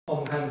我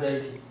们看这一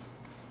题，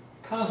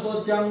他说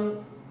将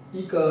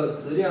一个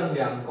质量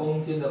2公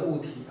斤的物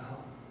体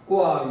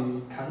挂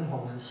于弹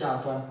簧的下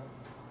端，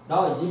然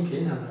后已经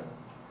平衡了。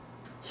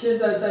现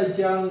在再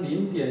将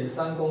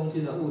0.3公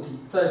斤的物体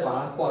再把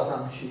它挂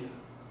上去，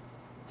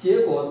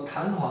结果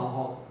弹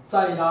簧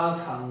再拉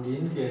长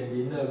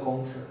0.02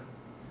公尺。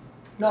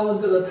那问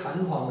这个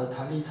弹簧的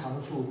弹力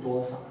长处多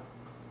少？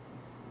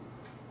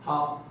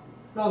好，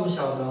那我们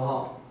晓得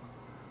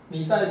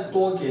你再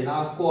多给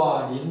它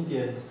挂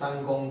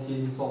0.3公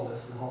斤重的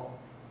时候，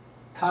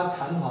它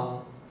弹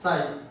簧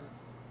再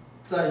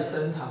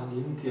伸长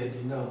0.02，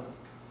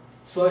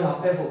所以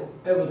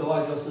F 的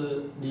话就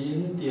是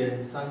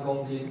0.3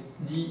公斤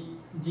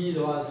 ，G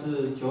的话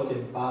是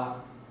9.8，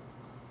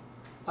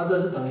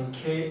这是等于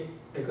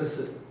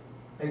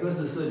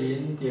Kx，x 是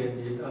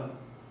0.02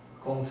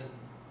公尺，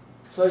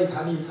所以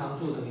弹力长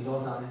处等于多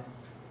少呢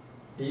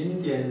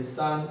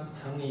？0.3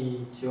乘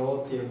以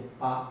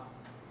9.8，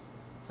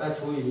再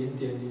除以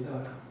0.02。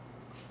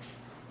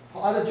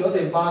这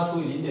9.8除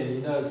以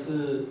0.02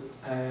是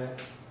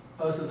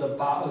20的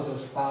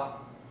8，298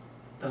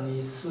等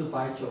于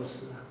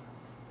490。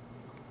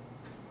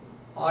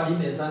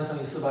0.3乘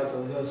以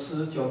490就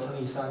49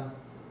乘以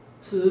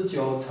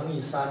3，49乘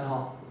以3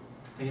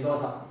等于多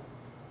少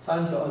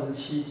？39、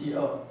27记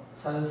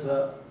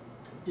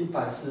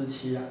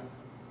2，32，147啊。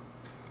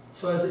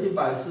所以是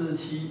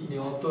147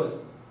牛顿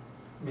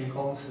每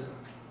公尺。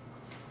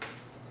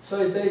所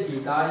以这一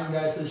题答案应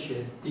该是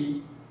选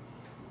D。